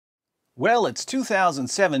Well, it's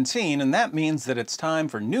 2017, and that means that it's time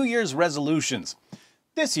for New Year's resolutions.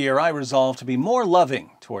 This year, I resolved to be more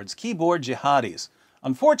loving towards keyboard jihadis.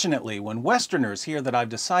 Unfortunately, when Westerners hear that I've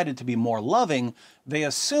decided to be more loving, they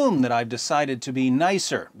assume that I've decided to be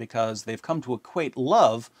nicer because they've come to equate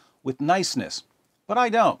love with niceness. But I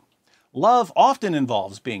don't. Love often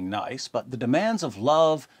involves being nice, but the demands of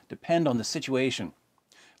love depend on the situation.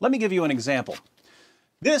 Let me give you an example.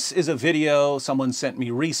 This is a video someone sent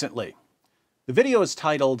me recently. The video is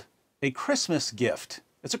titled, "A Christmas Gift."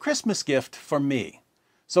 It's a Christmas gift for me.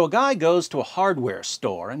 So a guy goes to a hardware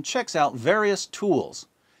store and checks out various tools.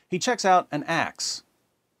 He checks out an axe,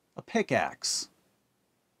 a pickaxe,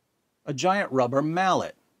 a giant rubber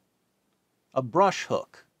mallet, a brush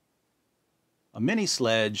hook, a mini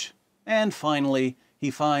sledge, and finally,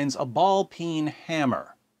 he finds a ball-peen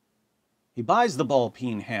hammer. He buys the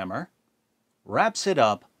ball-peen hammer, wraps it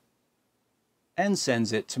up, and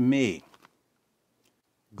sends it to me.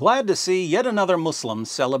 Glad to see yet another Muslim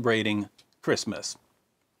celebrating Christmas.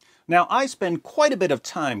 Now, I spend quite a bit of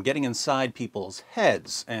time getting inside people's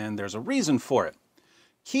heads, and there's a reason for it.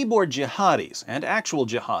 Keyboard jihadis and actual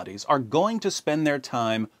jihadis are going to spend their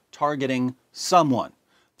time targeting someone.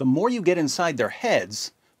 The more you get inside their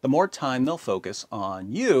heads, the more time they'll focus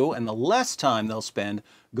on you, and the less time they'll spend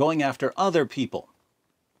going after other people.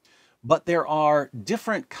 But there are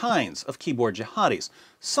different kinds of keyboard jihadis.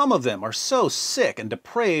 Some of them are so sick and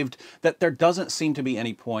depraved that there doesn't seem to be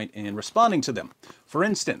any point in responding to them. For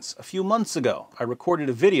instance, a few months ago, I recorded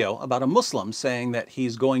a video about a Muslim saying that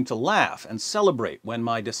he's going to laugh and celebrate when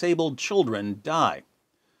my disabled children die.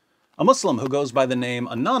 A Muslim who goes by the name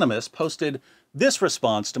Anonymous posted this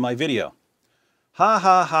response to my video. "Ha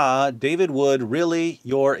ha ha, David Wood, really,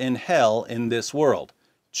 you're in hell in this world.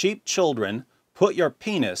 Cheap children, put your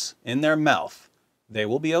penis in their mouth. They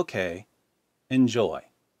will be okay. Enjoy."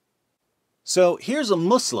 So here's a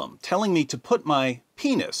Muslim telling me to put my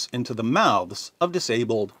penis into the mouths of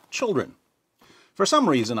disabled children. For some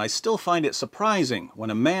reason, I still find it surprising when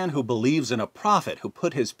a man who believes in a prophet who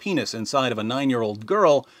put his penis inside of a 9-year-old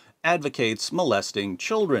girl advocates molesting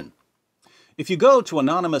children. If you go to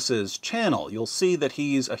Anonymous's channel, you'll see that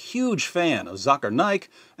he's a huge fan of Zakir Naik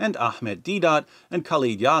and Ahmed Deedat and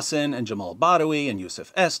Khalid Yassin and Jamal Badawi and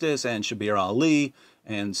Yusuf Estes and Shabir Ali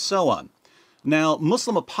and so on. Now,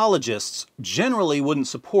 Muslim apologists generally wouldn't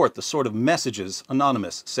support the sort of messages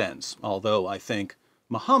Anonymous sends, although I think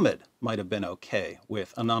Muhammad might have been okay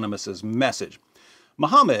with Anonymous's message.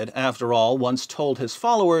 Muhammad, after all, once told his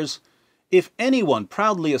followers, "If anyone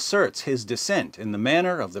proudly asserts his descent in the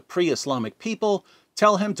manner of the pre-Islamic people,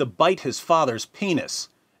 tell him to bite his father's penis,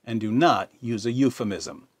 and do not use a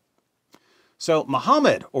euphemism." So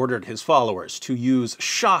Muhammad ordered his followers to use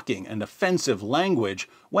shocking and offensive language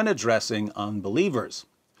when addressing unbelievers.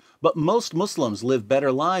 But most Muslims live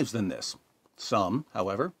better lives than this. Some,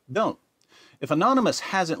 however, don't. If Anonymous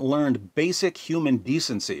hasn't learned basic human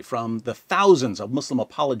decency from the thousands of Muslim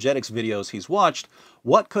apologetics videos he's watched,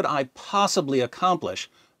 what could I possibly accomplish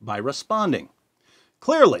by responding?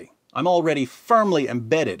 Clearly, I'm already firmly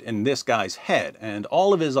embedded in this guy's head, and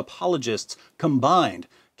all of his apologists combined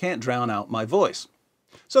can't drown out my voice.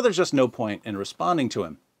 So there's just no point in responding to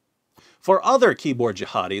him. For other keyboard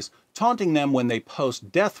jihadis, taunting them when they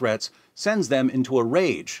post death threats sends them into a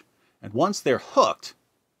rage, and once they're hooked,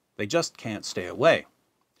 they just can't stay away.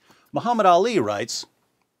 Muhammad Ali writes,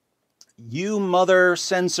 "You mother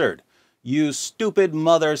censored. You stupid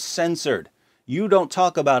mother censored. You don't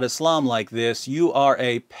talk about Islam like this. You are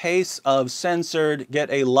a pace of censored.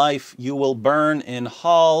 Get a life. You will burn in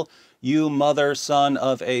hell. You mother son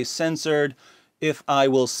of a censored. If I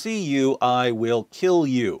will see you, I will kill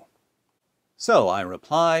you." So I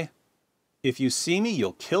reply, "If you see me,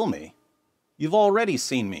 you'll kill me. You've already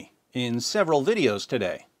seen me in several videos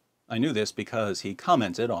today." I knew this because he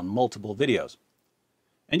commented on multiple videos.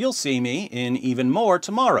 "And you'll see me in even more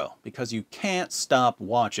tomorrow because you can't stop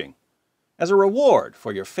watching. As a reward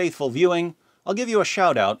for your faithful viewing, I'll give you a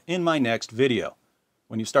shout out in my next video.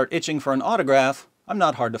 When you start itching for an autograph, I'm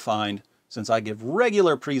not hard to find since I give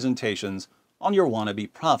regular presentations on your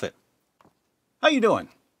wannabe prophet." How you doing,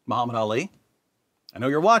 Muhammad Ali? I know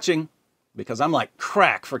you're watching because I'm like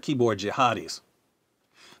crack for keyboard jihadis.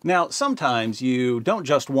 Now, sometimes you don't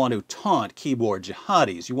just want to taunt keyboard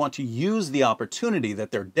jihadis, you want to use the opportunity that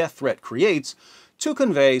their death threat creates to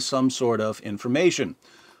convey some sort of information.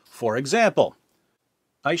 For example,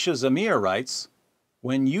 Aisha Zamir writes,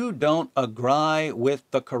 "When you don't agree with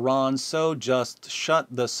the Quran, so just shut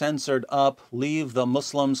the censored up, leave the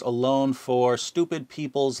Muslims alone for stupid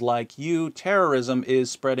peoples like you. Terrorism is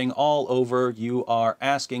spreading all over, you are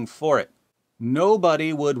asking for it."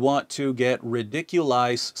 Nobody would want to get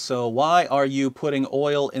ridiculous, so why are you putting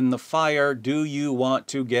oil in the fire? Do you want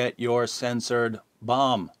to get your censored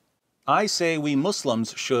bomb? I say we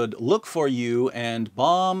Muslims should look for you and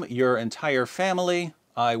bomb your entire family.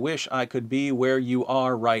 I wish I could be where you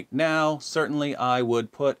are right now. Certainly I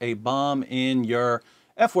would put a bomb in your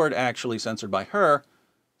F word, actually censored by her,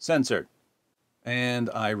 censored. And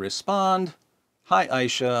I respond, "Hi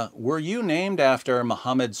Aisha, were you named after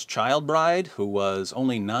Muhammad's child bride who was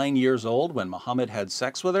only 9 years old when Muhammad had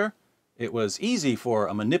sex with her? It was easy for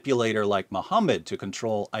a manipulator like Muhammad to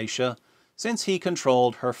control Aisha, since he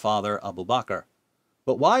controlled her father Abu Bakr.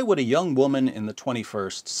 But why would a young woman in the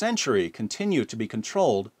 21st century continue to be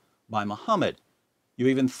controlled by Muhammad? You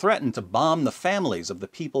even threaten to bomb the families of the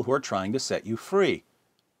people who are trying to set you free.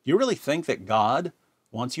 Do you really think that God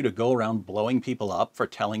wants you to go around blowing people up for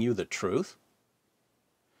telling you the truth?"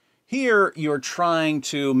 Here, you're trying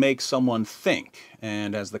to make someone think,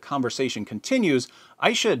 and as the conversation continues,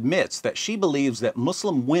 Aisha admits that she believes that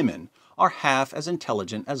Muslim women are half as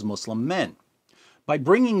intelligent as Muslim men. By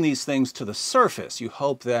bringing these things to the surface, you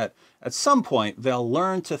hope that at some point they'll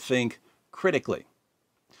learn to think critically.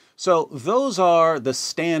 So those are the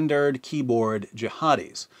standard keyboard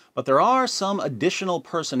jihadis, but there are some additional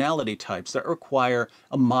personality types that require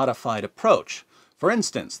a modified approach. For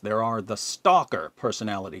instance, there are the stalker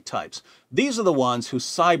personality types. These are the ones who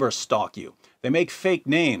cyber stalk you. They make fake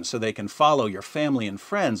names so they can follow your family and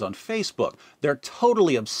friends on Facebook. They're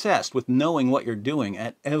totally obsessed with knowing what you're doing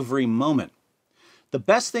at every moment. The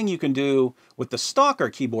best thing you can do with the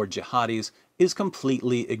stalker keyboard jihadis is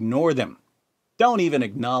completely ignore them. Don't even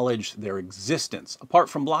acknowledge their existence, apart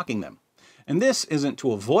from blocking them. And this isn't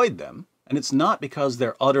to avoid them, and it's not because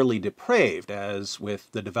they're utterly depraved, as with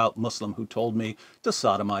the devout Muslim who told me to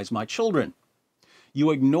sodomize my children.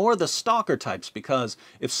 You ignore the stalker types because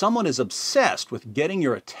if someone is obsessed with getting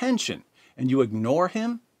your attention and you ignore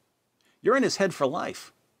him, you're in his head for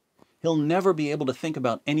life. He'll never be able to think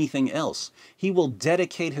about anything else. He will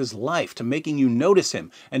dedicate his life to making you notice him,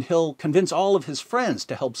 and he'll convince all of his friends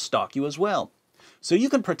to help stalk you as well. So you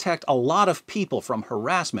can protect a lot of people from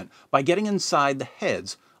harassment by getting inside the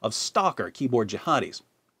heads of stalker keyboard jihadis.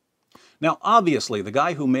 Now, obviously, the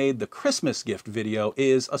guy who made the Christmas gift video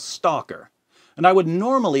is a stalker, and I would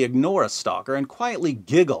normally ignore a stalker and quietly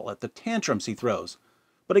giggle at the tantrums he throws.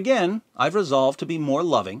 But again, I've resolved to be more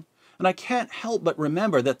loving, and I can't help but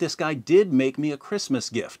remember that this guy did make me a Christmas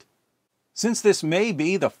gift. Since this may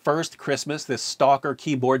be the first Christmas this stalker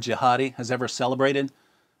keyboard jihadi has ever celebrated,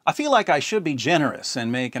 I feel like I should be generous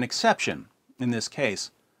and make an exception in this case.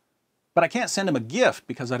 But I can't send him a gift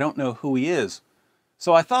because I don't know who he is.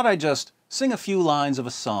 So I thought I'd just sing a few lines of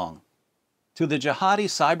a song. To the jihadi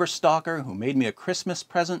cyber stalker who made me a Christmas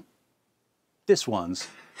present, this one's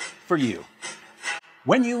for you.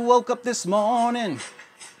 When you woke up this morning,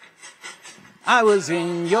 I was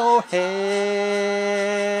in your head,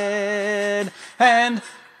 and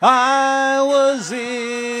I was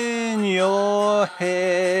in your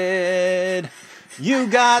head. You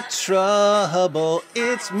got trouble,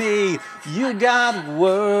 it's me. You got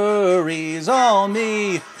worries, all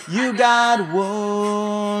me. You got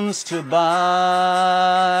wounds to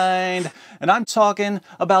bind. And I'm talking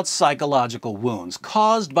about psychological wounds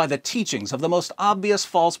caused by the teachings of the most obvious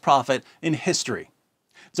false prophet in history.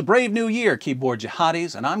 It's a brave new year, keyboard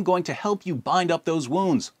jihadis, and I'm going to help you bind up those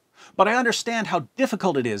wounds. But I understand how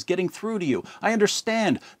difficult it is getting through to you. I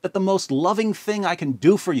understand that the most loving thing I can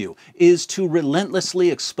do for you is to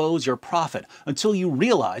relentlessly expose your prophet until you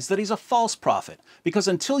realize that he's a false prophet. Because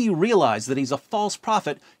until you realize that he's a false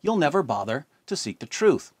prophet, you'll never bother to seek the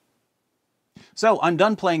truth. So I'm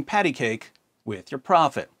done playing patty cake with your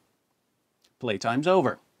prophet. Playtime's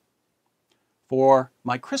over. For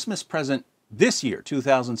my Christmas present this year,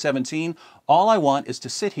 2017, all I want is to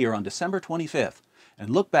sit here on December 25th and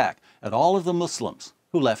look back at all of the Muslims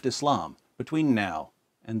who left Islam between now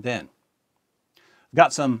and then. I've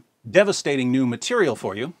got some devastating new material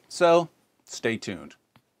for you, so stay tuned.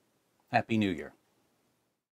 Happy New Year.